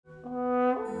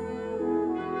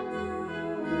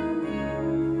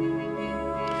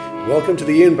Welcome to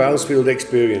the Ian Bousfield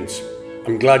Experience.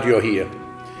 I'm glad you're here.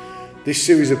 This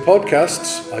series of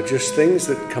podcasts are just things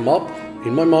that come up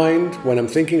in my mind when I'm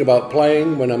thinking about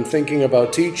playing, when I'm thinking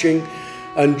about teaching,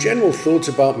 and general thoughts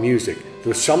about music.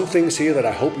 There are some things here that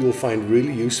I hope you'll find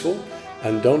really useful.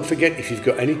 And don't forget, if you've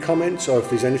got any comments or if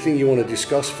there's anything you want to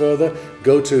discuss further,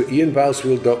 go to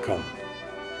ianbousfield.com.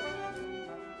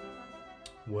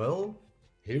 Well,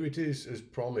 here it is as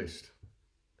promised.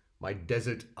 My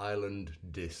desert island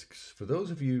discs. For those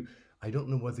of you, I don't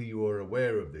know whether you are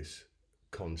aware of this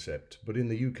concept, but in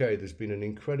the UK there's been an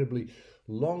incredibly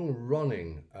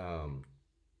long-running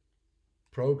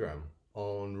program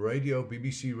on radio,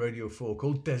 BBC Radio 4,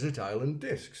 called Desert Island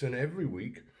Discs, and every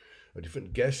week a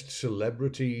different guest,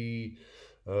 celebrity,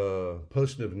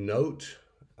 person of note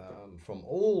from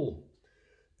all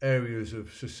areas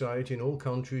of society in all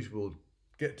countries will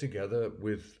get together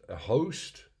with a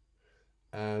host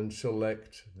and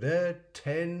select their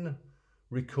 10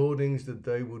 recordings that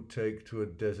they would take to a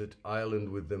desert island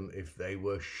with them if they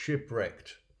were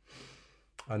shipwrecked.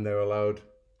 And they're allowed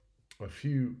a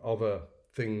few other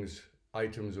things,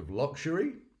 items of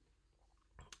luxury,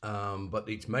 but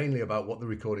it's mainly about what the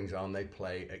recordings are, and they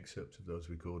play excerpts of those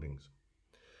recordings.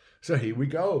 So here we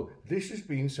go. This has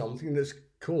been something that's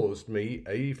caused me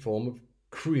a form of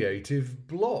creative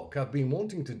block. I've been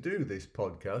wanting to do this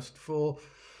podcast for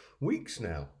weeks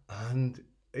now, and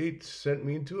it sent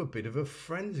me into a bit of a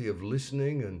frenzy of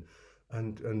listening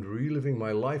and reliving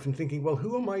my life and thinking, well,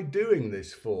 who am I doing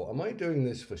this for? Am I doing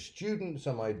this for students?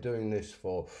 Am I doing this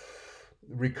for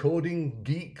recording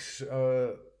geeks?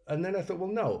 And then I thought,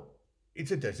 well, no, it's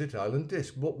a desert island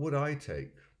disc. What would I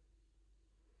take?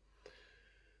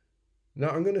 Now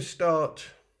I'm going to start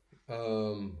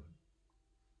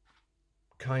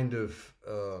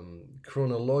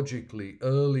chronologically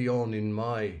early on in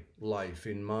my life,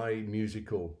 in my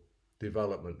musical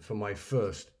development, for my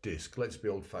first disc. Let's be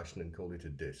old-fashioned and call it a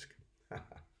disc.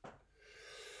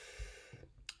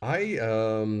 I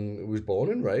was born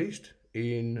and raised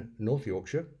in North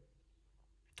Yorkshire.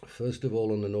 First of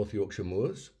all on the North Yorkshire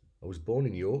Moors. I was born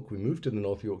in York. We moved to the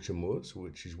North Yorkshire Moors,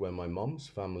 which is where my mum's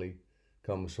family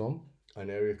comes from,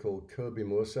 an area called Kirby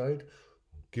Moorside,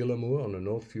 Gillermoor on the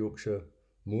North Yorkshire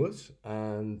Moors,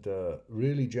 and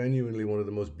really genuinely one of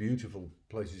the most beautiful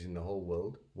places in the whole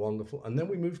world. Wonderful. And then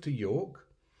we moved to York,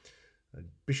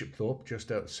 Bishopthorpe,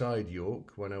 just outside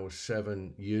York, when I was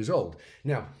 7 years old.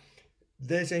 Now,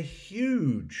 there's a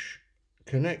huge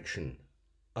connection,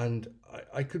 and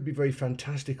I could be very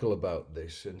fantastical about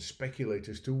this and speculate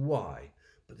as to why,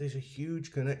 but there's a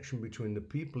huge connection between the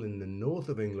people in the north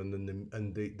of England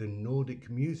and the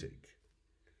Nordic music.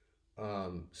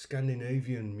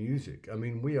 Scandinavian music. I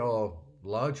mean, we are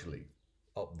largely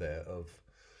up there of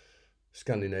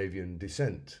Scandinavian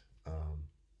descent.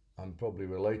 I'm probably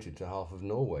related to half of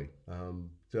Norway.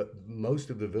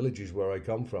 Most of the villages where I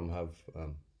come from have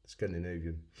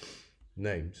Scandinavian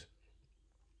names.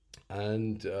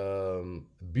 And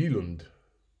Billund,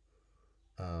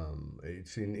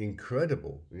 it's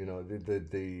incredible. You know,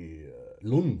 the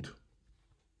Lund.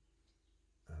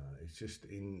 It's just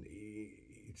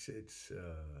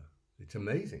it's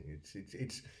amazing.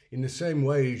 It's in the same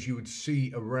way as you would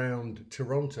see around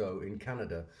Toronto in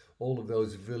Canada, all of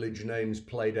those village names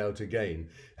played out again.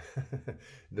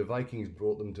 The Vikings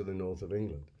brought them to the north of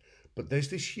England. But there's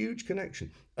this huge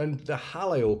connection. And the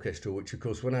Halle Orchestra, which of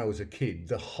course when I was a kid,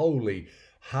 the holy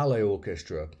Halle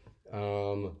Orchestra,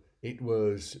 it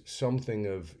was something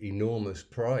of enormous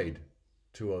pride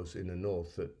to us in the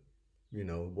north that, you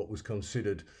know, what was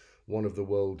considered one of the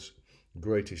world's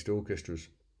greatest orchestras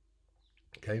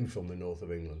came from the north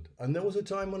of England. And there was a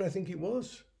time when I think it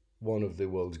was one of the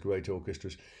world's great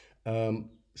orchestras,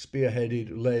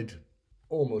 spearheaded, led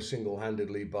almost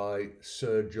single-handedly by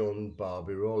Sir John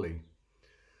Barbirolli.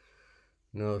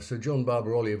 Now, Sir John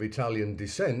Barbirolli, of Italian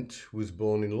descent, was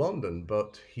born in London,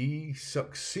 but he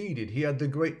succeeded. He had the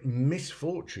great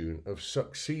misfortune of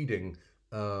succeeding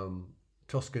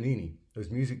Toscanini as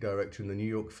music director in the New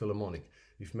York Philharmonic,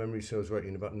 if memory serves right,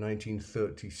 in about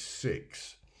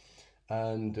 1936.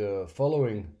 And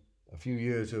following a few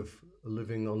years of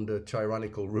living under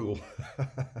tyrannical rule,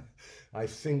 I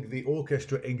think the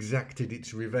orchestra exacted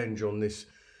its revenge on this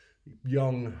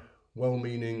young,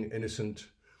 well-meaning, innocent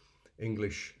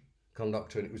English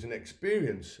conductor. And it was an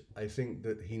experience, I think,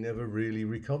 that he never really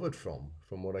recovered from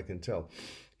what I can tell.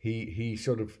 He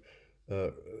sort of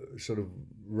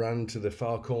ran to the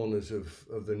far corners of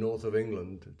the north of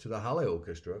England, to the Halle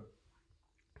Orchestra,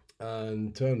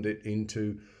 and turned it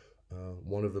into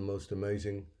one of the most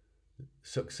amazing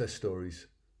success stories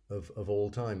of all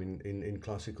time in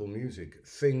classical music.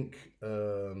 Think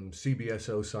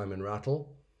CBSO Simon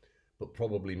Rattle, but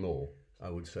probably more, I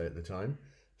would say at the time.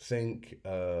 Think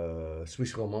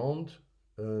Suisse Romande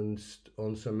and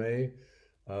On Sommet.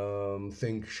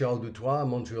 Think Charles Dutoit,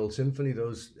 Montreal Symphony.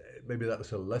 Those, maybe that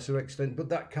was a lesser extent, but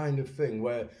that kind of thing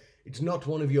where it's not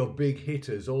one of your big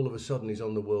hitters all of a sudden is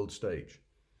on the world stage.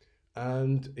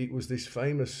 And it was this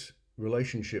famous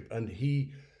relationship, and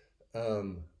he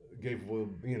gave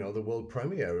the world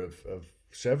premiere of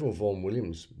several Vaughan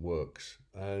Williams works.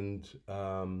 And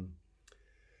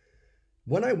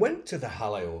when I went to the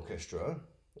Halle Orchestra,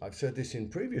 I've said this in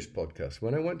previous podcasts,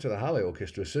 when I went to the Halle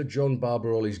Orchestra, Sir John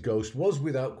Barbarolli's ghost was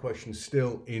without question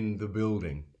still in the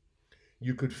building.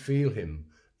 You could feel him,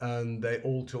 and they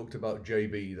all talked about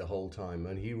JB the whole time,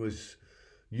 and he was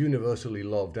universally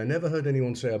loved. I never heard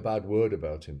anyone say a bad word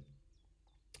about him.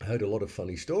 I heard a lot of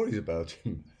funny stories about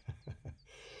him,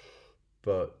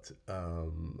 but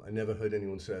I never heard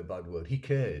anyone say a bad word. He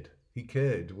cared. He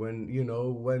cared when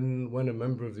when a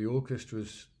member of the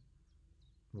orchestra's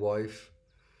wife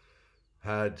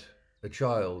had a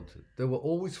child. There were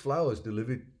always flowers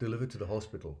delivered to the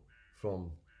hospital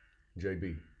from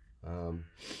JB.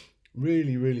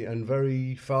 Really, really, and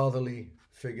very fatherly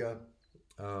figure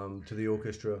to the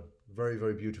orchestra. Very,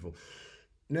 very beautiful.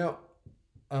 Now,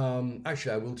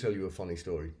 actually, I will tell you a funny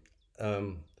story.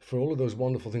 For all of those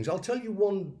wonderful things, I'll tell you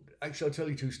one. Actually, I'll tell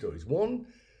you two stories. One,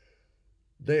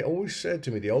 they always said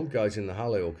to me, the old guys in the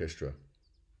Halle Orchestra,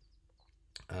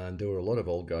 and there were a lot of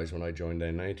old guys when I joined there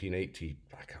in 1980,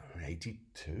 I can't remember,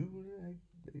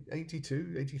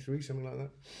 82, 83, something like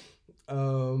that.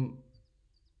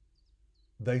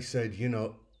 They said,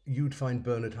 you'd find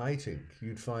Bernard Haitink,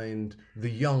 you'd find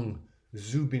the young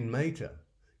Zubin Mehta,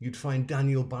 you'd find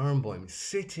Daniel Barenboim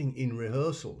sitting in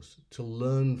rehearsals to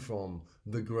learn from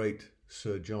the great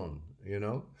Sir John,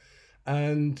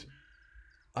 And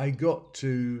I got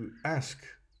to ask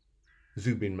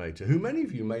Zubin Mehta, who many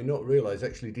of you may not realise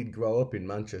actually did grow up in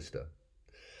Manchester,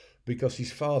 because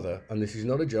his father, and this is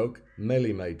not a joke,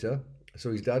 Meli Mehta,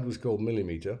 so his dad was called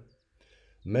Millimeter.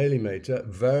 Meli Mehta,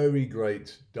 very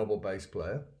great double bass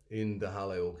player in the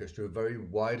Halle Orchestra, a very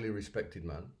widely respected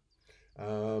man.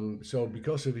 So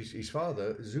because of his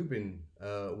father, Zubin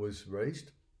was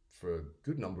raised for a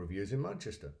good number of years in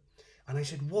Manchester. And I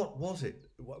said, what was it?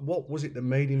 What was it that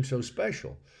made him so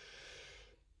special?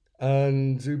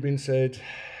 And Zubin said,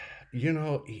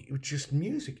 it was just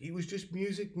music. It was just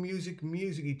music.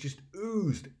 It just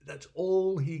oozed. That's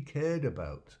all he cared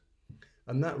about.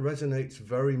 And that resonates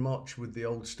very much with the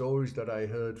old stories that I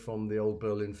heard from the old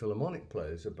Berlin Philharmonic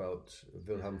players about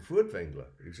Wilhelm Furtwängler.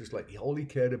 It was just like all he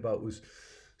cared about was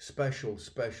special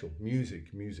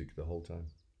music the whole time.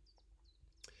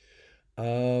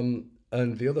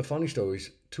 And the other funny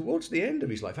stories, towards the end of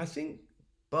his life, I think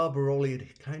Barbarolli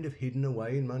had kind of hidden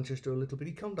away in Manchester a little bit.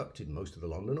 He conducted most of the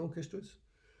London orchestras.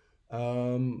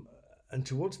 And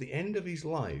towards the end of his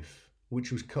life,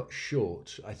 which was cut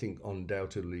short, I think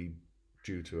undoubtedly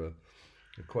due to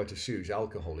quite a serious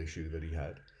alcohol issue that he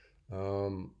had,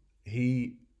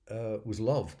 he was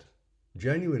loved,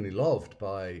 genuinely loved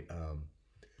by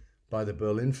the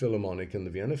Berlin Philharmonic and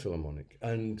the Vienna Philharmonic.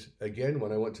 And again,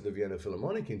 when I went to the Vienna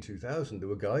Philharmonic in 2000, there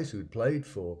were guys who had played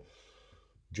for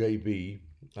JB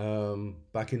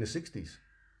back in the 60s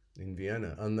in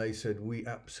Vienna, and they said, we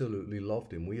absolutely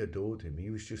loved him, we adored him, he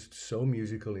was just so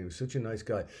musical, he was such a nice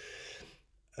guy.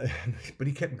 But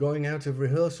he kept going out of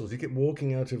rehearsals, he kept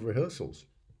walking out of rehearsals,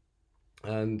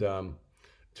 and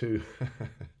to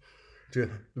to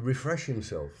refresh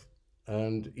himself.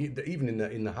 And even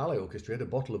in the Halle Orchestra, he had a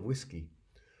bottle of whiskey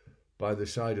by the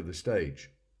side of the stage,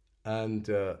 and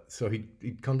so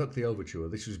he'd conduct the overture.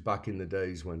 This was back in the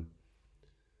days when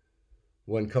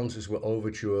concerts were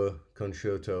overture,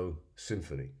 concerto,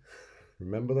 symphony.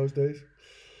 Remember those days?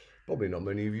 Probably not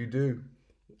many of you do.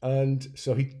 And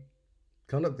so he'd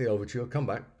conduct the overture, come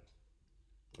back,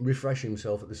 refresh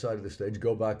himself at the side of the stage,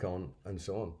 go back on, and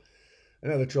so on.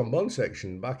 And now the trombone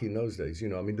section, back in those days,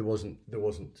 there wasn't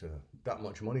that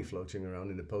much money floating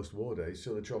around in the post-war days.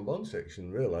 So the trombone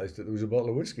section realised that there was a bottle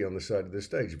of whiskey on the side of the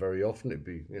stage. Very often it'd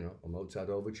be, a Mozart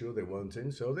overture, they weren't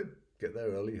in, so they'd get there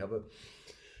early, have a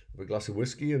glass of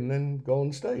whiskey, and then go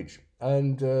on stage.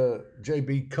 And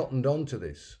JB cottoned on to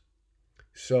this.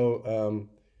 So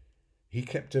he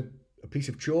kept a piece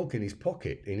of chalk in his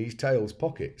pocket, in his tail's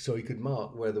pocket, so he could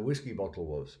mark where the whiskey bottle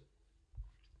was.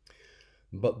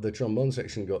 But the trombone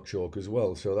section got chalk as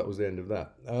well, so that was the end of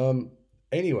that.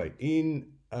 Anyway,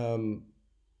 in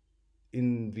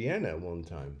Vienna one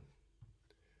time,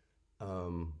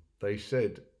 they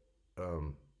said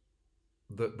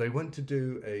that they went to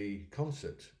do a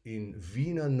concert in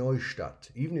Wiener Neustadt.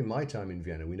 Even in my time in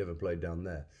Vienna, we never played down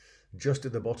there. Just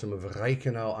at the bottom of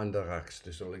Reichenau an der Rax,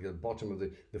 so like at the bottom of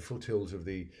the foothills of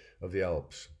the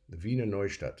Alps, the Wiener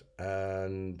Neustadt.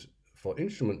 And for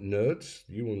instrument nerds,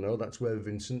 you will know that's where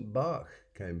Vincent Bach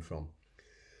came from.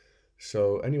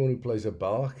 So anyone who plays a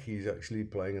Bach, he's actually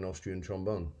playing an Austrian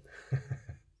trombone.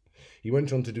 He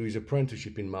went on to do his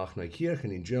apprenticeship in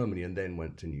Markneukirchen in Germany and then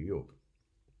went to New York.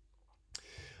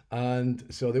 And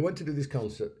so they went to do this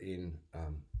concert in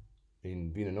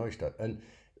Wiener Neustadt. And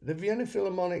the Vienna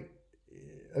Philharmonic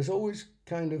has always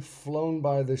kind of flown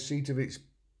by the seat of its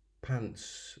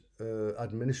pants,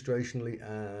 administrationally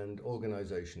and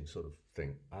organisation sort of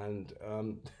thing. And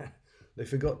they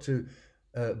forgot to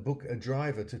book a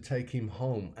driver to take him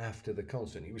home after the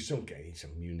concert. He was some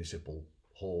municipal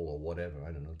hall or whatever,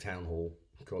 I don't know, town hall,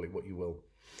 call it what you will.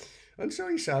 And so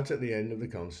he sat at the end of the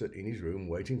concert in his room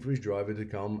waiting for his driver to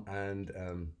come, and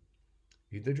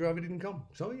the driver didn't come.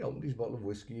 So he opened his bottle of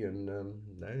whiskey and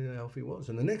there off he was.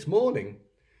 And the next morning,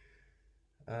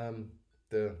 the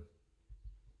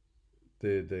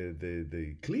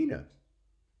cleaner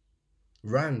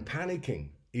ran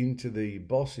panicking into the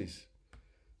boss's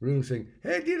room saying,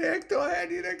 Herr Director,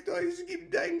 es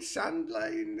gibt ein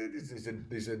Sandlein.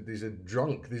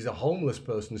 There's a homeless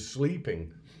person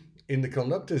sleeping in the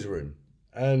conductor's room.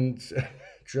 And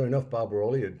sure enough,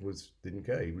 Barbaroli didn't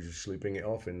care. He was just sleeping it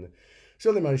off.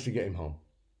 So they managed to get him home.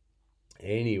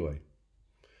 Anyway,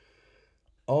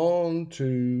 on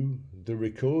to the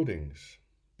recordings.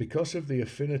 Because of the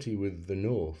affinity with the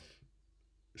North,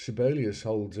 Sibelius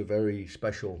holds a very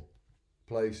special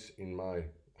place in my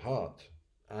heart.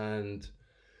 And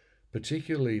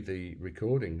particularly the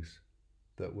recordings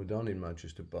that were done in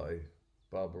Manchester by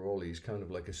Barbaroli is kind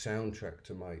of like a soundtrack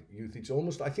to my youth. It's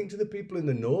almost, I think, to the people in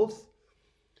the North,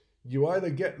 you either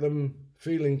get them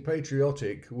feeling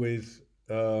patriotic with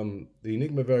the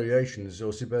Enigma Variations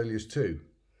or Sibelius 2.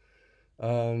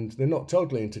 And they're not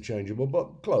totally interchangeable,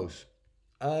 but close.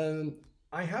 And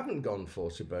I haven't gone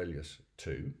for Sibelius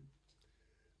 2,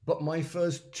 but my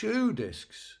first 2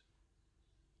 discs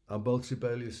are both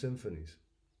Sibelius symphonies.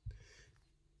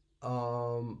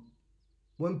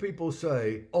 When people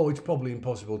say, oh, it's probably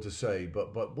impossible to say,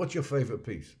 but what's your favourite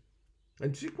piece?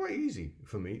 And it's quite easy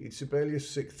for me. It's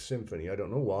Sibelius' 6th Symphony. I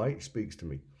don't know why. It speaks to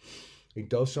me. It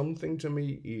does something to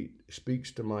me. It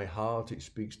speaks to my heart. It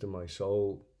speaks to my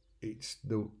soul. It's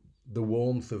the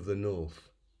warmth of the North.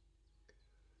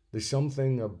 There's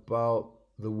something about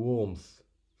the warmth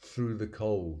through the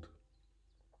cold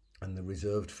and the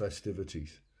reserved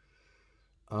festivities.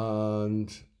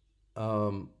 And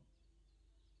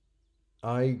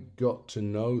I got to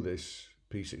know this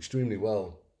piece extremely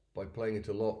well by playing it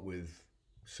a lot with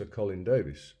Sir Colin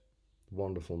Davis,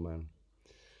 wonderful man.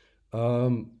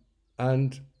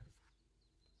 And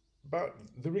about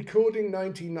the recording I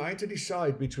had to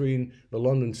decide between the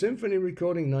London Symphony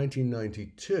recording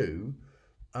 1992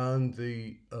 and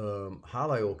the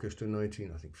Halle Orchestra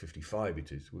 1955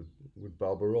 it is, with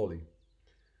Barbaroli.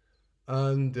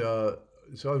 And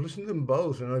so I've listened to them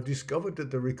both, and I've discovered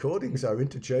that the recordings are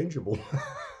interchangeable.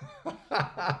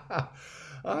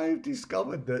 I've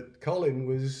discovered that Colin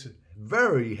was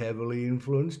very heavily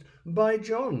influenced by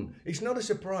John. It's not a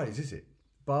surprise, is it?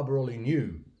 Barbaroli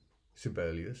knew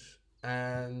Sibelius,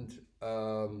 and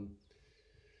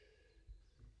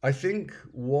I think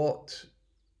what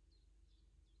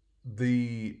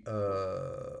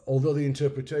although the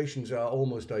interpretations are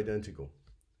almost identical,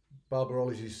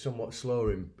 Barbaroli's is somewhat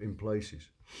slower in places.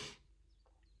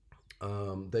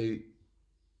 I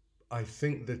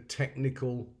think the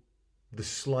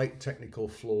slight technical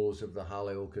flaws of the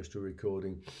Halle Orchestra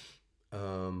recording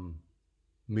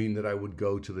mean that I would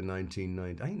go to the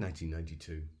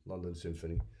 1992 London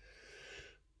Symphony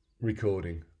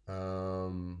recording.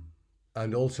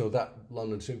 And also that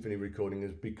London Symphony recording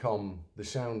has become the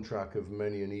soundtrack of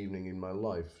many an evening in my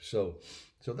life. So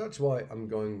that's why I'm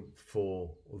going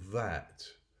for that.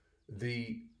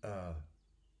 The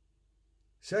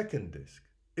second disc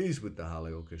is with the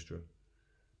Halle Orchestra,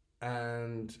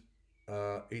 and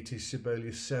it is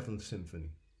Sibelius' 7th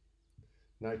Symphony,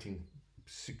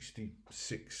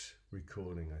 1966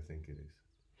 recording, I think it is.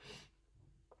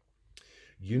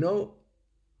 You know,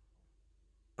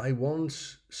 I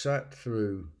once sat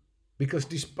through, because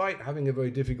despite having a very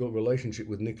difficult relationship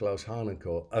with Niklaus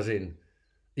Harnoncourt, as in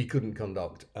he couldn't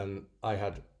conduct, and I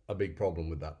had a big problem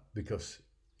with that, because,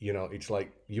 you know, it's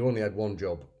like you only had one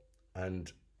job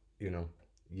and, you know,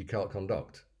 you can't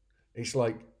conduct. It's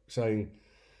like saying,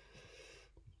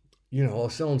 you know, oh,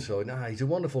 so-and-so, he's a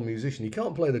wonderful musician. He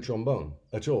can't play the trombone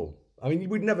at all. I mean,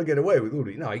 we'd never get away with, would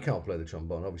we? No, he can't play the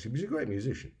trombone, obviously, but he's a great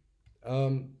musician.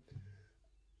 Um,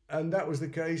 and that was the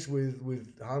case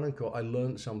with Hanako. I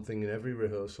learned something in every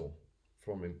rehearsal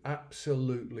from him.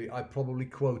 Absolutely. I probably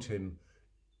quote him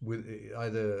with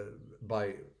either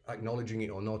by acknowledging it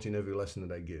or not in every lesson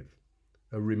that I give.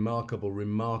 A remarkable,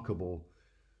 remarkable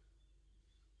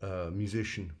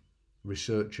musician,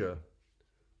 researcher,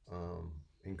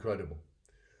 incredible.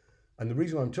 And the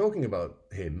reason I'm talking about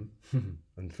him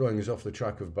and throwing us off the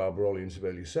track of Barbaroli and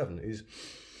Sibelius 7 is,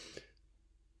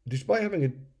 despite having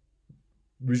a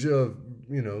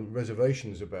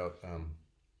reservations about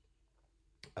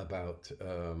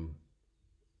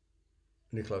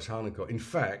Niklaus Hanako. In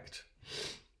fact,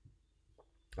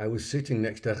 I was sitting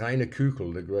next to Rainer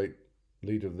Kuchel, the great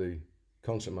leader of the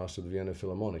concertmaster of the Vienna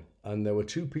Philharmonic, and there were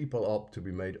two people up to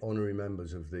be made honorary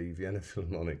members of the Vienna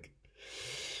Philharmonic.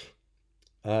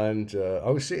 And I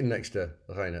was sitting next to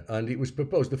Rainer, and it was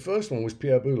proposed. The first one was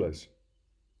Pierre Boulez.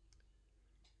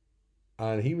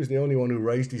 And he was the only one who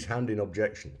raised his hand in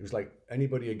objection. It was like,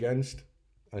 anybody against?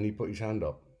 And he put his hand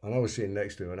up. And I was sitting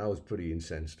next to him, and I was pretty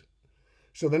incensed.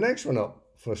 So the next one up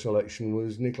for selection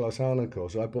was Niklaus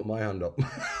Hanako, so I put my hand up.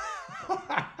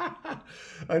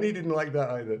 And he didn't like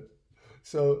that either.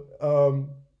 So,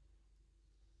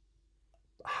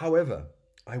 however,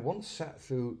 I once sat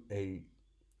through a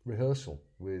rehearsal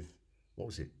with, what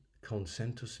was it?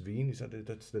 Concentus Wien?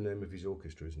 That's the name of his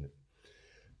orchestra, isn't it?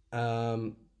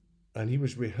 And he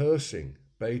was rehearsing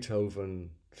Beethoven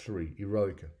 3,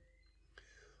 Eroica.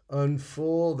 And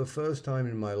for the first time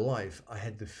in my life, I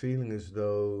had the feeling as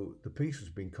though the piece was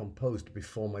being composed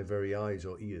before my very eyes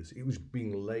or ears. It was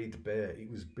being laid bare. It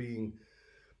was being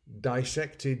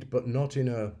dissected, but not in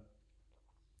an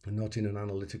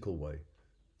analytical way.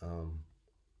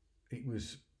 It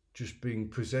was just being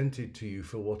presented to you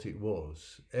for what it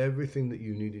was. Everything that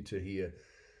you needed to hear,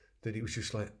 that it was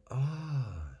just like,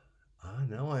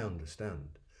 now I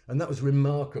understand. And that was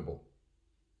remarkable.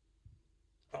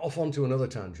 Off onto another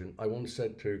tangent, I once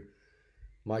said to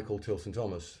Michael Tilson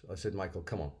Thomas, I said, Michael,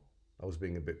 come on. I was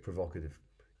being a bit provocative.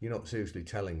 You're not seriously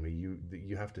telling me that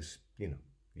you have to, you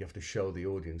have to show the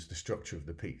audience the structure of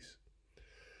the piece.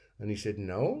 And he said,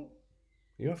 no,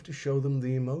 you have to show them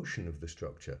the emotion of the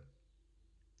structure.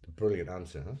 A brilliant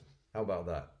answer, huh? How about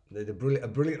that? A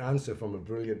brilliant answer from a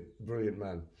brilliant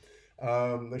man.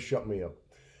 That shut me up.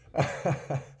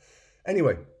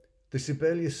 Anyway, the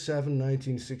Sibelius 7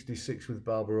 1966 with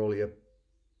Barbaroli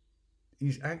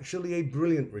is actually a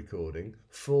brilliant recording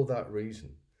for that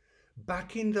reason.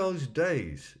 Back in those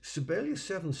days, Sibelius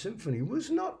 7 Symphony was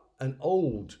not an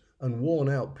old and worn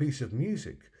out piece of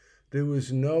music. It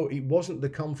wasn't the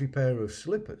comfy pair of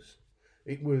slippers.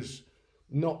 It was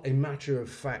not a matter of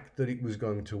fact that it was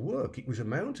going to work. It was a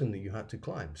mountain that you had to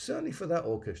climb, certainly for that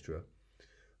orchestra,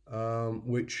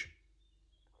 which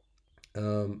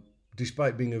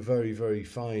despite being a very, very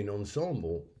fine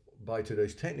ensemble, by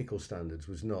today's technical standards,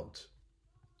 was not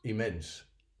immense,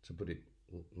 to put it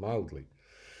mildly.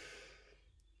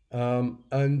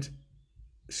 And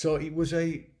so it was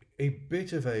a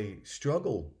bit of a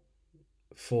struggle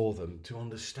for them to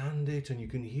understand it, and you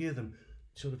can hear them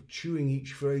sort of chewing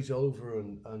each phrase over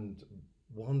and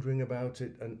wondering about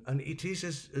it. And it is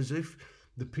as if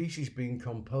the piece is being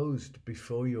composed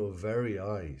before your very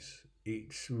eyes.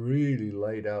 It's really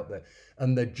laid out there.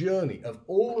 And the journey of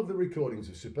all of the recordings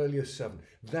of Sibelius 7,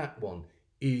 that one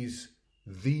is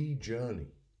the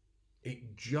journey.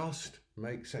 It just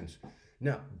makes sense.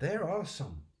 Now, there are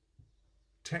some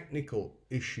technical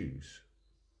issues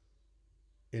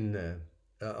in there.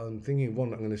 I'm thinking of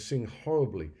one I'm going to sing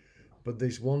horribly, but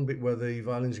there's one bit where the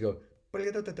violins go, and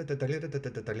in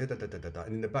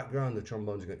the background the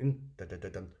trombones are going,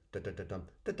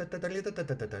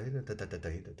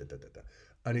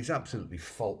 and it's absolutely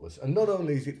faultless. And not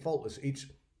only is it faultless, it's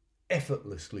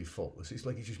effortlessly faultless. It's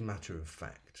like it's just matter of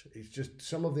fact. It's just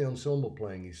some of the ensemble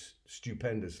playing is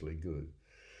stupendously good.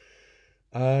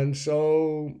 And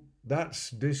so that's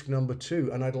disc number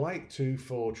 2. And I'd like to,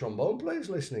 for trombone players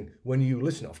listening, when you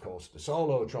listen, of course, the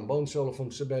solo, trombone solo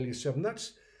from Sibelius 7,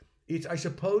 that's it. I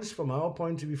suppose from our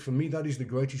point of view, for me, that is the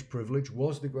greatest privilege,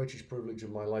 was the greatest privilege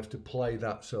of my life to play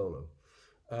that solo.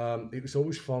 It was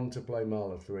always fun to play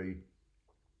Mahler 3.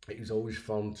 It was always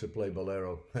fun to play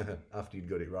Bolero after you'd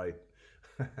got it right.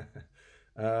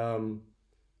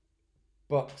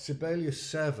 But Sibelius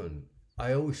 7,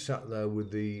 I always sat there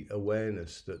with the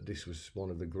awareness that this was one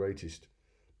of the greatest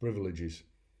privileges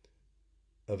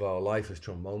of our life as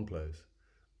trombone players.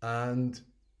 And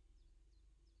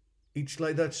it's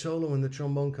like that solo when the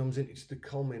trombone comes in, it's the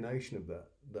culmination of that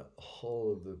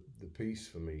whole of the piece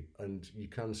for me. And you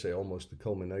can say almost the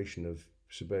culmination of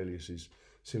Sibelius's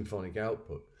symphonic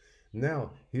output.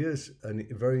 Now, here's a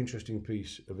very interesting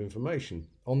piece of information.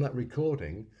 On that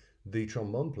recording, the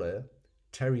trombone player,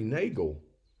 Terry Nagel,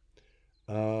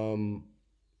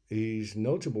 is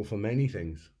notable for many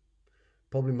things.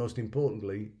 Probably most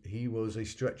importantly, he was a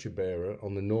stretcher bearer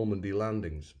on the Normandy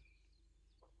landings.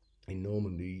 In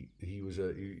Normandy, he was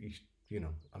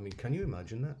I mean, can you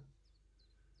imagine that?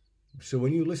 So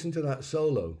when you listen to that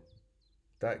solo,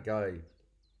 that guy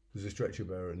was a stretcher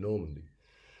bearer at Normandy.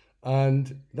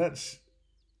 And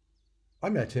I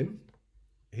met him.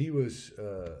 He was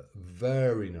a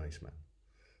very nice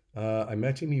man. I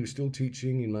met him. He was still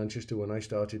teaching in Manchester when I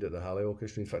started at the Halle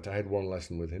Orchestra. In fact, I had one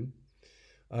lesson with him.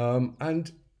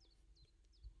 And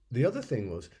the other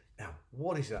thing was, now,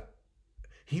 what is that?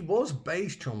 He was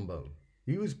bass trombone.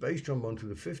 He was bass trombone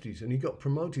through the 50s, and he got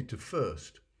promoted to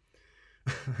first.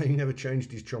 He never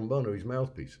changed his trombone or his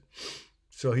mouthpiece.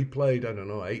 So he played, I don't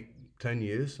know, 8-10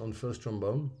 years on first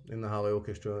trombone in the Halle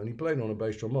Orchestra, and he played on a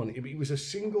bass trombone. It was a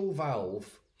single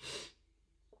valve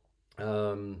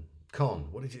con.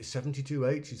 What is it,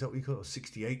 72H? Is that what you call it?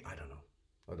 68? I don't know.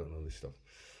 I don't know this stuff.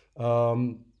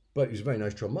 But he was a very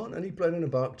nice trombone, and he played on a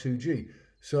Bach 2G.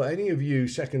 So any of you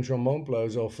second trombone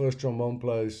players or first trombone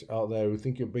players out there who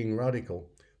think you're being radical,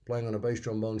 playing on a bass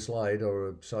trombone slide or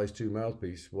a size 2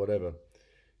 mouthpiece, whatever,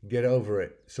 get over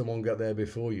it. Someone got there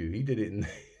before you. He did it in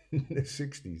the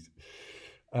 60s.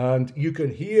 And you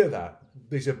can hear that.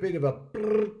 There's a bit of a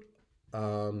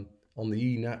on the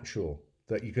E natural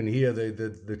that you can hear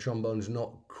the trombone's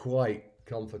not quite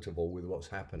comfortable with what's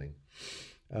happening.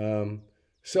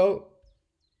 So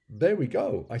there we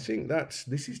go. I think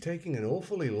this is taking an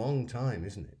awfully long time,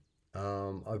 isn't it?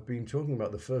 I've been talking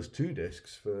about the first 2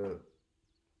 discs for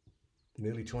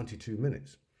nearly 22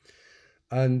 minutes.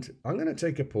 And I'm going to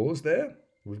take a pause there.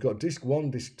 We've got disc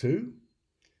 1, disc 2.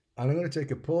 And I'm going to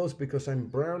take a pause because I'm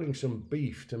browning some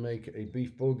beef to make a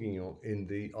beef bourguignon in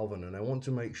the oven. And I want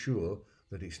to make sure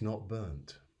that it's not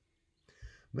burnt.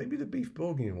 Maybe the beef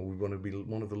bourguignon would want to be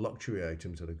one of the luxury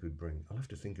items that I could bring. I'll have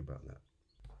to think about that.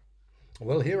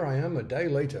 Well, here I am a day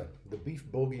later. The beef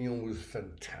bourguignon was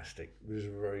fantastic. It was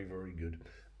very, very good.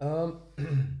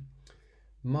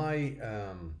 My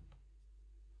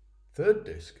third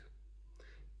disc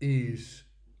is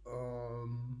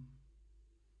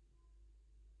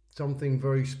something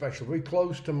very special, very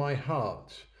close to my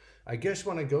heart. I guess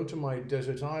when I go to my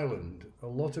desert island, a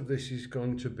lot of this is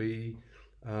going to be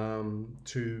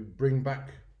to bring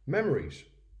back memories.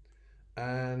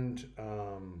 And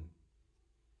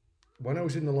when I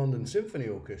was in the London Symphony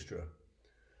Orchestra,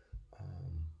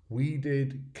 we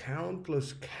did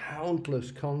countless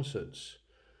concerts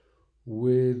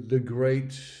with the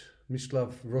great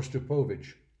Mislav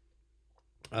Rostropovich,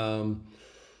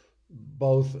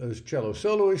 both as cello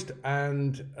soloist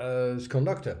and as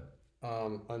conductor.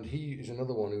 And he is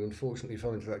another one who unfortunately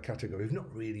fell into that category of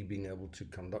not really being able to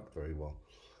conduct very well.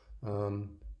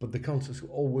 But the concerts were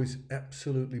always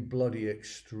absolutely bloody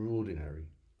extraordinary.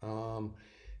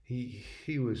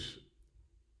 He was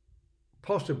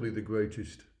possibly the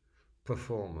greatest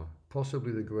performer,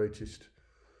 possibly the greatest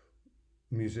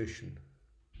musician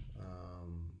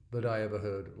that I ever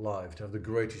heard live, to have the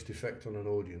greatest effect on an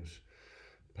audience,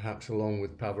 perhaps along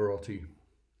with Pavarotti,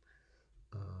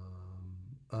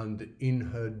 and in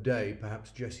her day,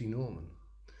 perhaps Jessie Norman.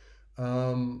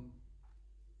 Don't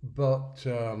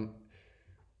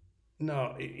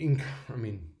know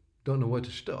where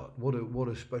to start. What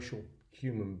a special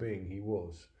human being he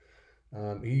was.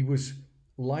 He was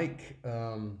like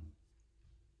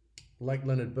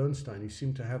Leonard Bernstein. He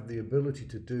seemed to have the ability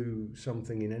to do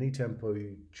something in any tempo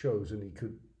he chose, and he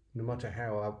could, no matter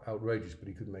how outrageous, but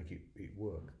he could make it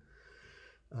work.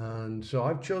 And so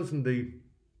I've chosen the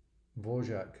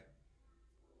Dvorak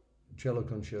cello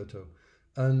concerto,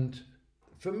 and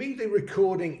for me the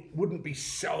recording wouldn't be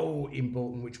so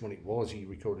important which one it was. He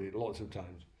recorded it lots of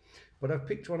times, but I've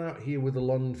picked one out here with the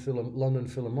London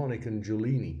Philharmonic and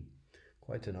Giulini,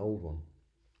 quite an old one.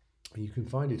 You can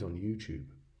find it on YouTube,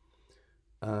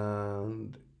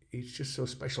 and it's just so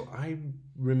special. I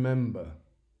remember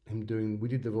him we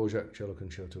did the Dvorak cello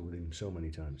concerto with him so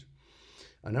many times,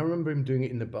 and I remember him doing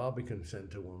it in the Barbican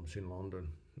Centre once in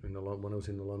London, when I was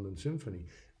in the London Symphony,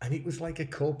 and it was like a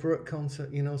corporate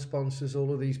concert, sponsors,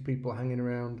 all of these people hanging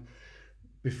around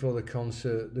before the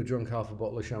concert. They drunk half a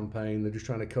bottle of champagne. They're just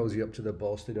trying to cozy up to their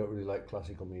boss. They don't really like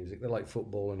classical music. They like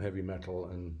football and heavy metal,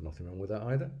 and nothing wrong with that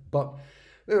either. But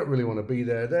they don't really want to be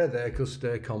there. They're there because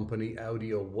their company,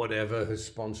 Audi or whatever, has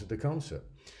sponsored the concert.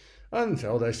 And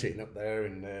so they're sitting up there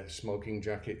in their smoking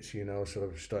jackets, sort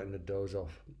of starting to doze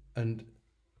off. And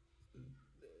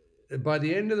by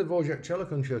the end of the Dvorak cello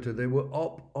concerto, they were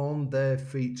up on their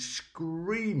feet,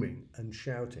 screaming and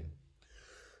shouting.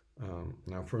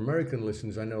 Now, for American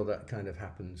listeners, I know that kind of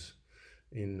happens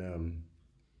in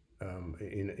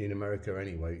in America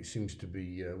anyway. It seems to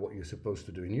be what you're supposed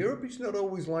to do. In Europe, it's not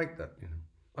always like that. You know,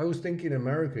 I was thinking in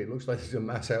America, it looks like there's a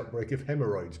mass outbreak of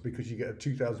hemorrhoids because you get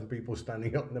 2,000 people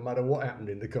standing up no matter what happened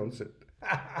in the concert.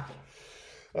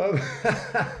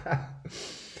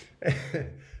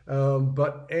 um,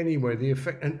 but anyway, the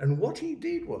effect and what he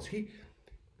did was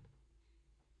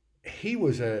he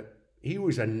was a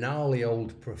gnarly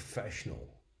old professional,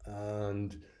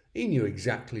 and he knew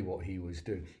exactly what he was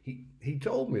doing. He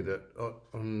told me that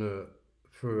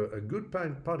for a good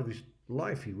part of his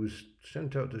life, he was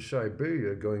sent out to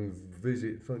Siberia, going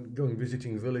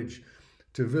visiting village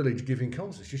to village, giving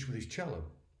concerts just with his cello.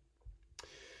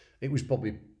 It was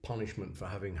probably punishment for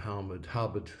having harbored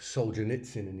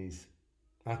Solzhenitsyn in his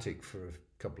attic for a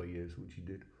couple of years, which he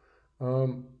did.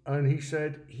 And he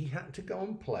said he had to go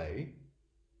and play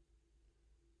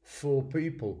for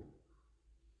people.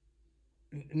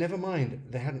 Never mind,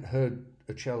 they hadn't heard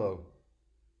a cello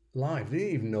live. They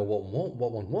didn't even know what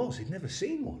one was. He'd never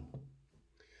seen one.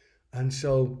 And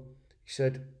so he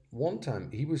said one time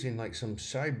he was in like some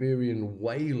Siberian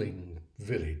whaling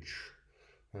village,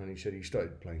 and he said he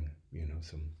started playing,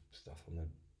 some stuff on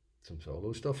some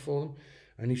solo stuff for them.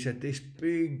 And he said this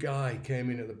big guy came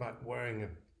in at the back wearing a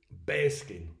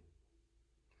bearskin,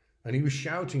 and he was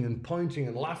shouting and pointing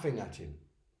and laughing at him.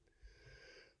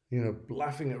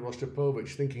 Laughing at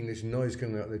Rostropovich, thinking this noise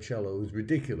coming out of the cello was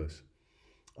ridiculous.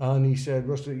 And he said,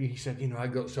 I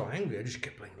got so angry, I just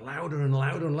kept playing louder and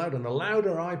louder and louder. And the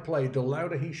louder I played, the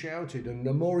louder he shouted, and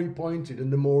the more he pointed,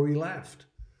 and the more he laughed.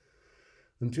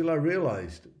 Until I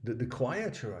realized that the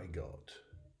quieter I got,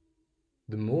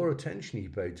 the more attention he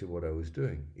paid to what I was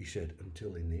doing. He said,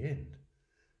 until in the end,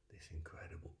 this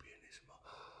incredible pianissimo.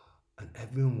 And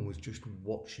everyone was just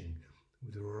watching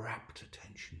with rapt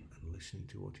attention and listening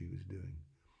to what he was doing.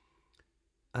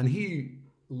 And he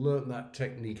learnt that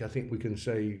technique, I think we can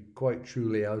say quite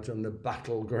truly, out on the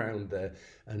battleground there.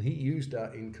 And he used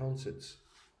that in concerts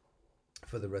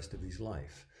for the rest of his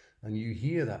life. And you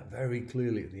hear that very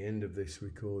clearly at the end of this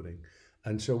recording.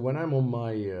 And so when I'm on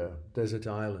my desert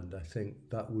island, I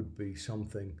think that would be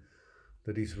something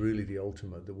that is really the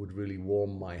ultimate, that would really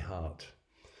warm my heart.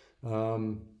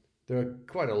 There are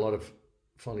quite a lot of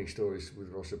funny stories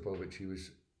with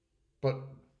Rostropovich. But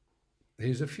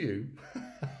here's a few.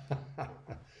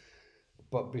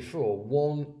 But before,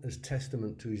 one as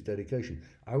testament to his dedication.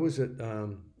 I was at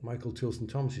Michael Tilson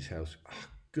Thomas's house,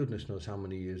 goodness knows how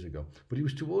many years ago. But he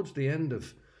was towards the end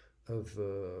of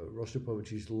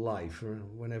Rostropovich's life, or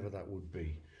whenever that would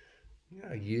be.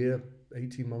 A year,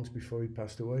 18 months before he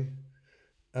passed away.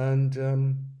 And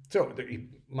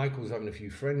Michael was having a few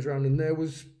friends around, and there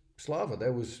was Slava,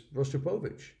 there was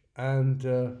Rostropovich. And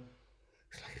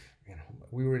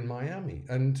we were in Miami,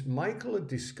 and Michael had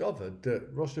discovered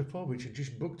that Rostropovich had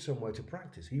just booked somewhere to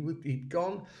practice. He'd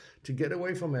gone to get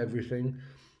away from everything,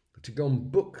 to go and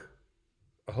book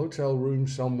a hotel room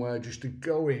somewhere just to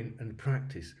go in and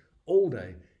practice all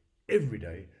day, every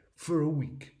day, for a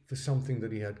week, for something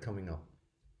that he had coming up.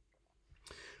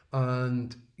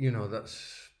 And,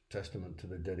 that's testament to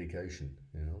the dedication,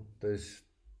 There's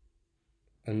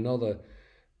another,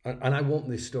 and I want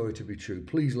this story to be true.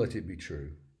 Please let it be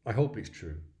true. I hope it's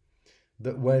true.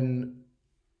 That when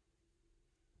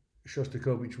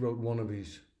Shostakovich wrote one of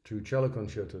his 2 cello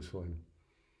concertos for him,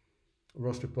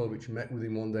 Rostropovich met with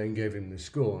him one day and gave him the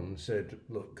score and said,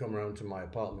 look, come around to my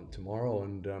apartment tomorrow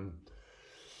and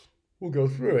we'll go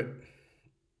through it.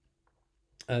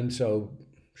 And so,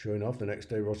 sure enough, the next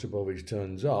day Rostropovich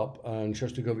turns up and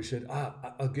Shostakovich said,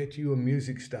 I'll get you a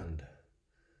music stand.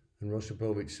 And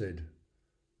Rostropovich said,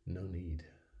 no need.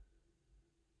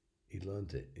 He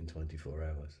learned it in 24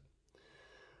 hours.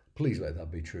 Please let that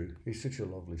be true. It's such a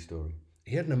lovely story.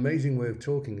 He had an amazing way of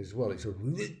talking as well. It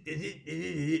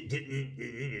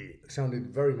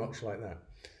sounded very much like that.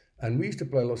 And we used to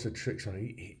play lots of tricks on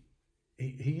it.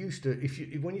 He used to,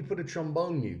 when you put a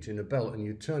trombone mute in a belt and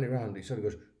you turn it around, it sort of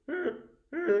goes,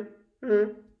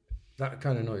 that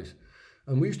kind of noise.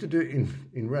 And we used to do it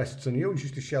in rests, and he always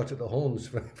used to shout at the horns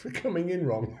for coming in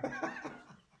wrong.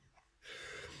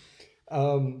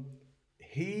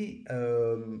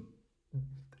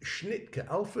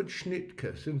 Alfred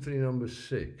Schnittke, Symphony No.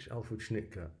 6, Alfred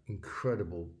Schnittke,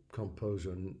 incredible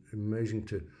composer, and amazing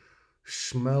to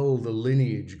smell the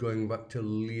lineage going back to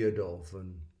Lyudov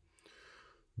and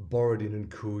Borodin and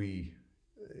Kui.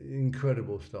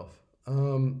 Incredible stuff.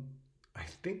 I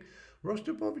think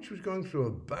Rostropovich was going through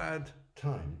a bad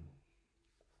time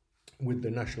with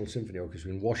the National Symphony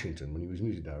Orchestra in Washington when he was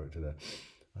music director there.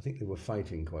 I think they were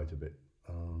fighting quite a bit.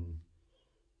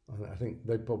 I think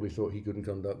they probably thought he couldn't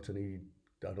conduct, and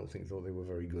I don't think thought they were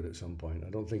very good at some point. I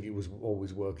don't think it was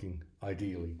always working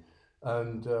ideally.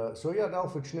 And so he had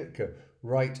Alfred Schnittke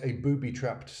write a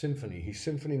booby-trapped symphony, his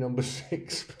symphony number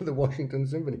 6 for the Washington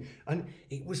Symphony. And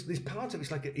it was this part of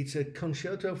it's a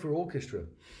concerto for orchestra.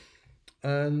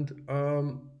 And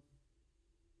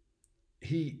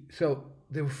so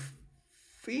there were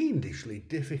fiendishly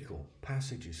difficult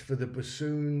passages for the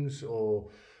bassoons or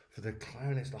for the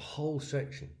clarinets, the whole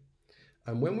section.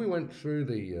 And when we went through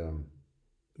the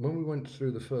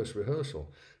first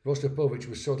rehearsal, Rostropovich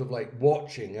was sort of like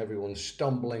watching everyone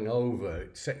stumbling over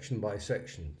it, section by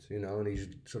section, and he's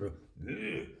sort of,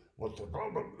 what's the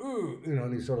problem?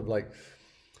 And he's sort of like,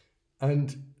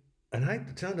 and I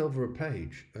turned over a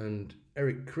page, and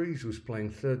Eric Kreis was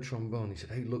playing third trombone. He said,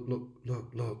 "Hey,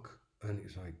 look. And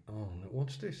he's like, "Oh, no,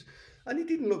 what's this?" And it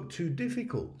didn't look too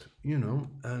difficult,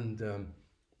 and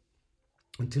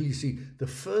until you see the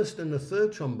first and the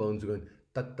third trombones are going,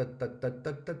 and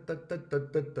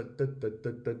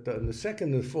the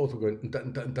second and the fourth were going, and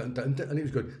it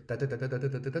was going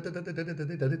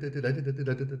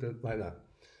like that.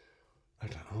 I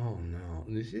thought, oh no,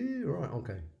 and this is right,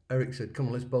 okay. Eric said, "Come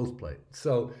on, let's both play it."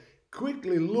 So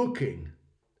quickly looking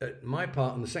at my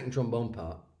part and the second trombone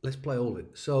part, let's play all of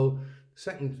it. So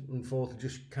second and fourth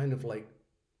just kind of like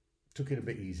took it a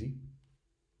bit easy.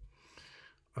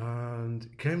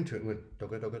 And came to it and went,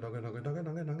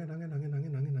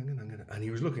 and he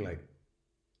was looking like,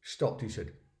 stopped. He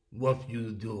said, "What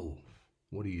you do?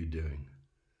 What are you doing?"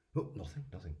 "Oh,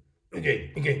 nothing.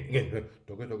 Again.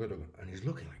 And he's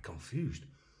looking like confused.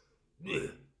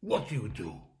 "What do you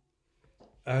do?"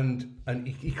 And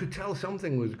he could tell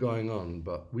something was going on,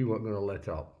 but we weren't going to let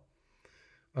up.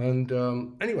 And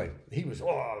anyway, he was,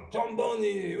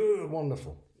 trombone,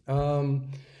 wonderful.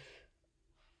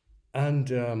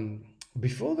 And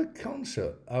before the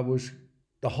concert,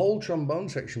 the whole trombone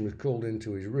section was called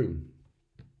into his room.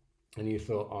 And you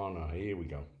thought, oh no, here we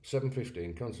go.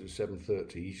 7:15, concert is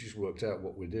 7:30. He's just worked out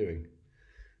what we're doing.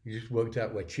 He just worked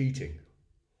out we're cheating.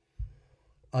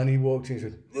 And he walked in and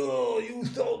said, "Oh, you're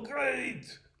so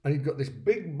great." And he'd got this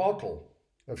big bottle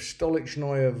of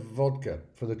Stolichnaya vodka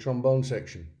for the trombone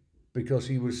section because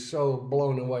he was so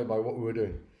blown away by what we were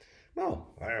doing. "Oh,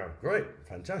 great,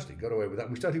 fantastic, got away with that."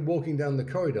 We started walking down the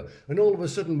corridor, and all of a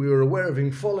sudden we were aware of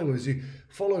him following us,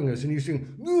 and he was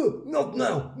saying, "No, not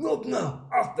now,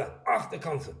 after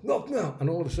concert, not now." And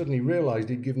all of a sudden he realised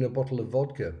he'd given a bottle of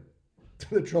vodka to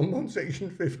the trombone section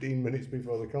 15 minutes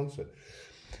before the concert.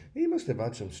 He must have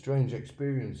had some strange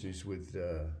experiences with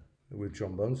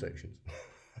trombone sections.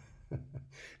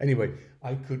 Anyway,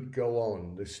 I could go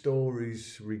on. The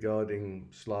stories regarding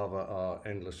Slava are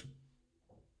endless.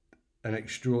 An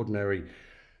extraordinary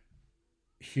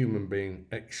human being,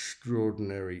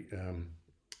 extraordinary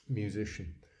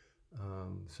musician.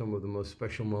 Some of the most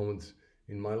special moments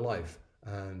in my life.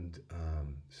 And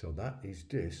so that is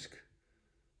disc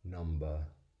number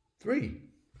 3,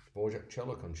 Dvorak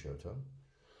Cello Concerto,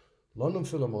 London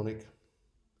Philharmonic,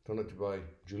 conducted by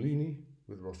Giulini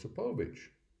with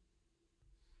Rostropovich.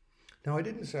 Now, I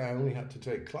didn't say I only had to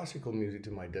take classical music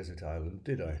to my desert island,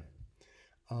 did I?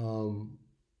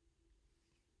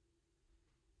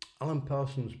 Alan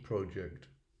Parsons' project,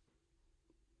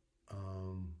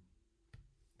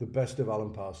 the best of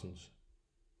Alan Parsons.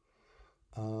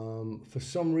 For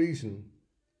some reason,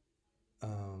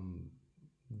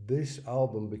 this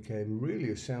album became really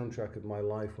a soundtrack of my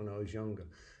life when I was younger.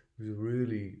 It was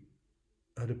really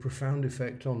had a profound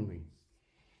effect on me.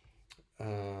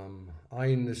 Eye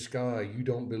in the Sky, You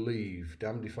Don't Believe,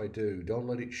 Damned If I Do, Don't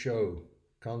Let It Show,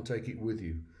 Can't Take It With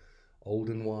You, Old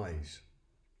and Wise.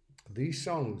 These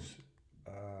songs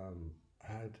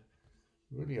had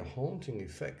really a haunting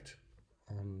effect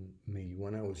on me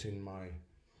when I was in my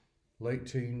late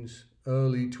teens,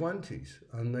 early 20s,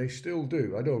 and they still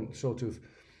do. I don't sort of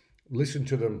listen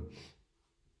to them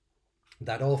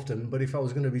that often, but if I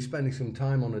was going to be spending some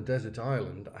time on a desert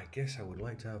island, I guess I would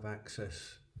like to have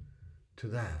access to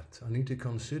that. I need to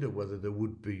consider whether there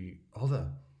would be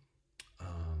other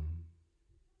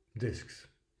discs,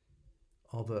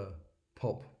 other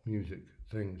pop music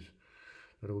things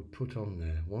that I would put on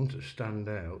there. One to stand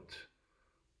out,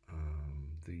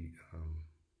 the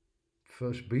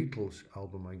first Beatles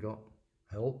album I got,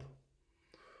 Help.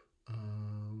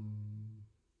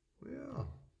 Yeah,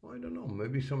 I don't know,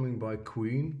 maybe something by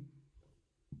Queen.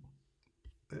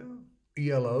 Yeah,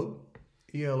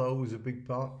 ELO was a big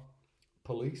part.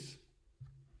 Police.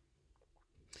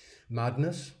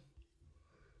 Madness.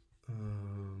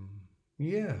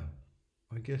 Yeah,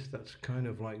 I guess that's kind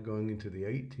of like going into the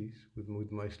 80s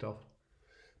with my stuff.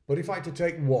 But if I had to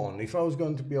take one, if I was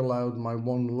going to be allowed my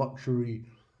one luxury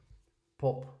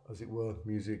pop, as it were,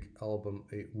 music album,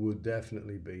 it would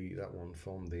definitely be that one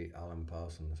from the Alan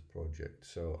Parsons project.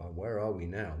 So where are we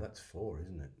now? That's 4,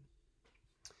 isn't it?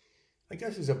 I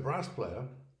guess as a brass player,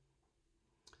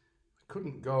 I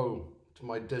couldn't go to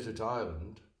my desert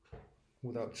island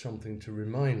without something to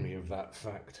remind me of that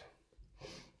fact.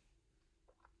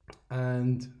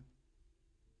 And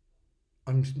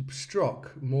I'm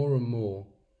struck more and more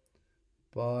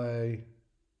by,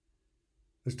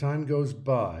 as time goes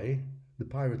by, the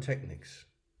pyrotechnics,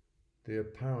 the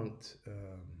apparent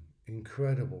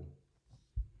incredible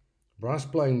brass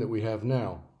playing that we have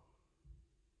now.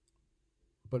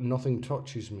 But nothing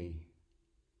touches me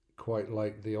quite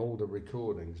like the older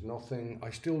recordings. Nothing, I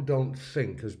still don't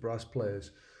think as brass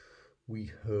players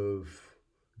we have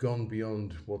gone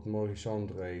beyond what Maurice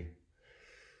Andre,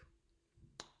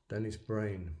 Dennis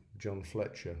Brain, John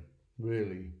Fletcher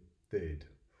really did.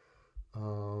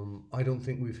 I don't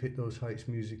think we've hit those heights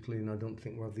musically, and I don't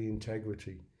think we have the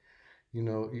integrity. You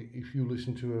know, if you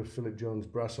listen to a Philip Jones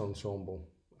Brass Ensemble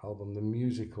album,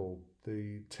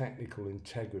 the technical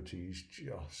integrity is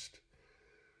just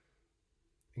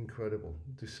incredible.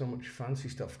 There's so much fancy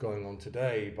stuff going on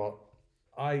today, but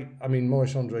I mean,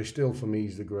 Maurice Andre still for me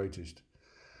is the greatest.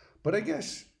 But I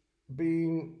guess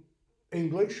being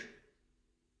English,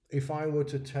 if I were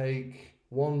to take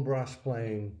one brass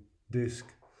playing disc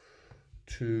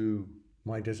to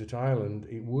my desert island,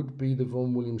 it would be the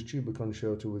Vaughan Williams Tuba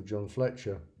Concerto with John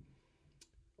Fletcher,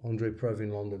 Andre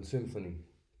Previn London Symphony.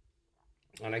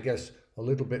 And I guess a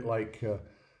little bit like,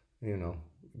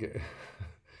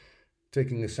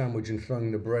 taking a sandwich and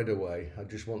throwing the bread away. I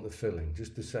just want the filling,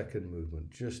 just the second movement,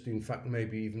 just in fact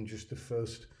maybe even just the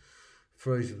first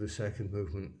phrase of the second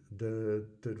movement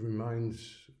that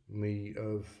reminds me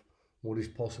of what is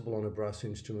possible on a brass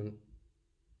instrument.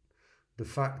 The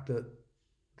fact that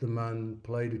the man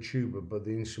played a tuba but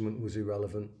the instrument was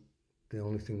irrelevant. The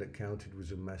only thing that counted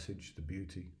was a message, the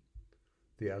beauty,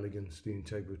 the elegance, the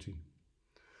integrity.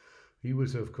 He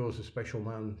was, of course, a special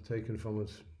man taken from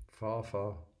us far,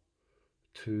 far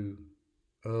too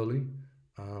early.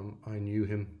 I knew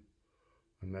him,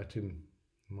 I met him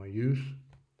in my youth,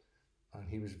 and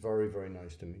he was very, very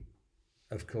nice to me.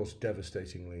 Of course,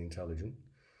 devastatingly intelligent,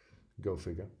 go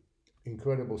figure.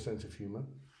 Incredible sense of humour.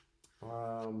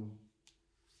 I'm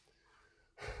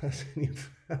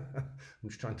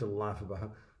just trying to laugh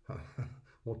about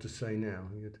what to say now.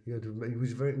 He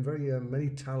was very, very many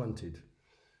talented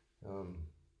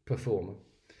performer,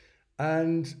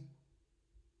 and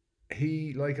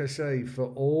he, like I say,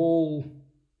 for all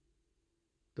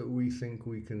that we think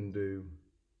we can do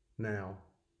now,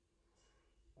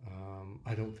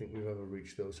 I don't think we've ever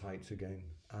reached those heights again.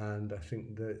 And I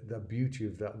think the beauty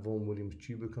of that Vaughan Williams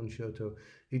Tuba Concerto,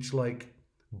 it's like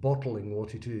bottling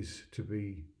what it is to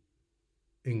be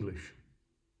English,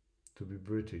 to be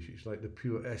British. It's like the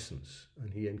pure essence,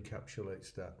 and he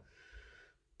encapsulates that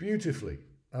beautifully.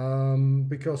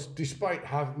 Because despite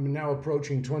now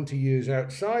approaching 20 years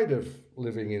outside of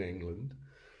living in England,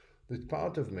 there's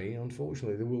part of me,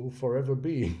 unfortunately, that will forever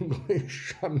be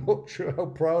English. I'm not sure how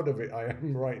proud of it I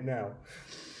am right now.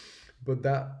 But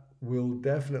that will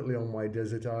definitely, on my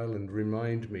desert island,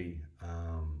 remind me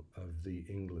of the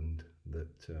England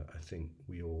that I think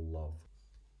we all love.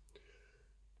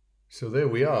 So there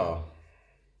we are.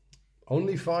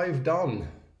 Only 5 done.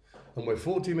 And we're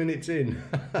 40 minutes in.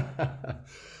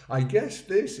 I guess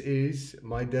this is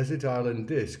my Desert Island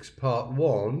Discs part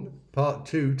 1, part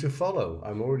 2 to follow.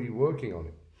 I'm already working on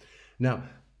it. Now,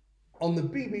 on the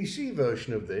BBC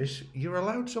version of this, you're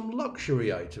allowed some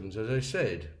luxury items, as I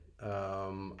said,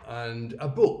 and a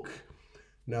book.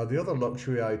 Now, the other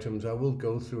luxury items I will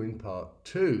go through in part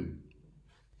 2.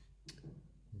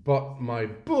 But my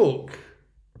book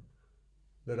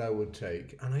that I would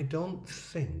take, and I don't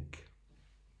think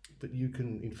that you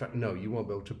can, in fact, no, you won't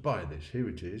be able to buy this. Here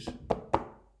it is.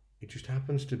 It just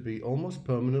happens to be almost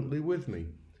permanently with me.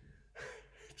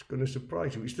 It's going to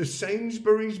surprise you. It's the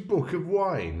Sainsbury's Book of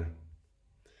Wine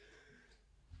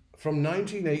from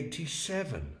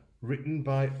 1987, written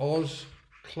by Oz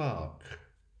Clarke.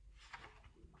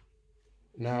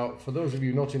 Now, for those of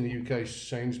you not in the UK,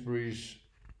 Sainsbury's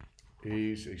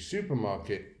is a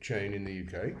supermarket chain in the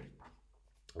UK,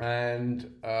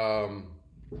 and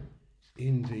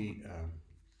in the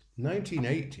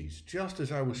 1980s, just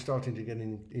as I was starting to get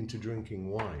into drinking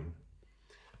wine,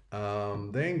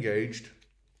 they engaged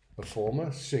a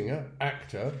former singer,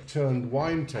 actor, turned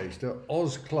wine taster,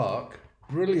 Oz Clarke,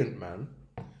 brilliant man,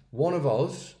 one of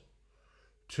Oz,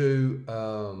 to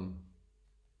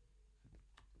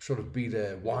sort of be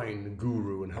their wine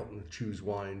guru and help them choose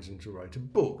wines and to write a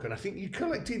book. And I think you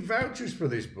collected vouchers for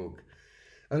this book.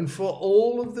 And for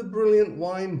all of the brilliant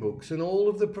wine books and all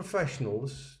of the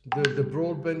professionals, the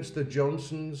Broadbents, the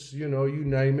Johnsons, you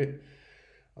name it.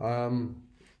 I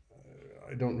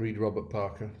don't read Robert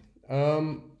Parker.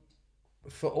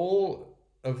 For all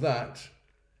of that,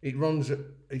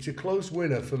 it's a close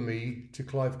winner for me to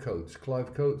Clive Coates.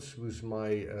 Clive Coates was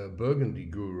my Burgundy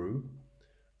guru.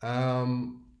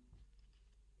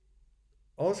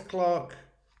 Oz Clarke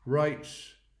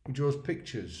writes, he draws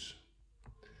pictures.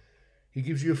 He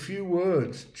gives you a few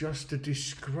words just to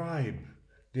describe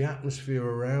the atmosphere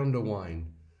around a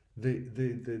wine, the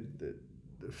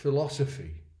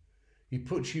philosophy. His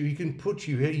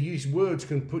words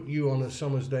can put you on a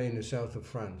summer's day in the south of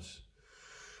France,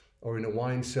 or in a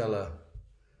wine cellar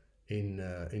in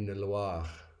the Loire.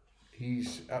 He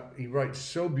writes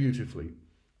so beautifully.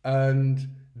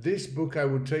 And this book I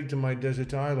would take to my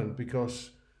desert island, because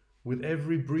with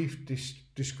every brief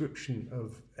description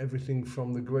of everything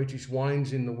from the greatest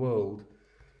wines in the world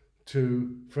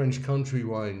to French country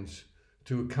wines,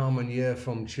 to a Carmenere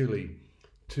from Chile,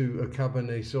 to a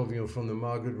Cabernet Sauvignon from the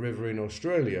Margaret River in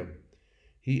Australia,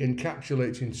 he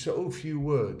encapsulates in so few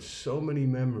words so many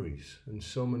memories and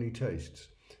so many tastes.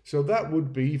 So that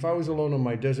would be, if I was alone on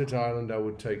my desert island, I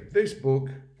would take this book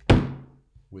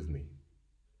with me.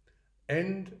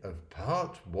 End of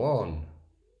part 1.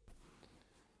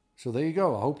 So there you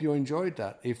go. I hope you enjoyed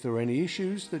that. If there are any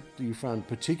issues that you found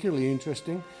particularly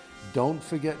interesting, don't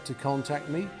forget to contact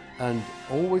me, and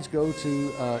always go to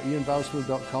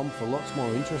ianbousfield.com for lots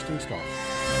more interesting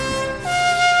stuff.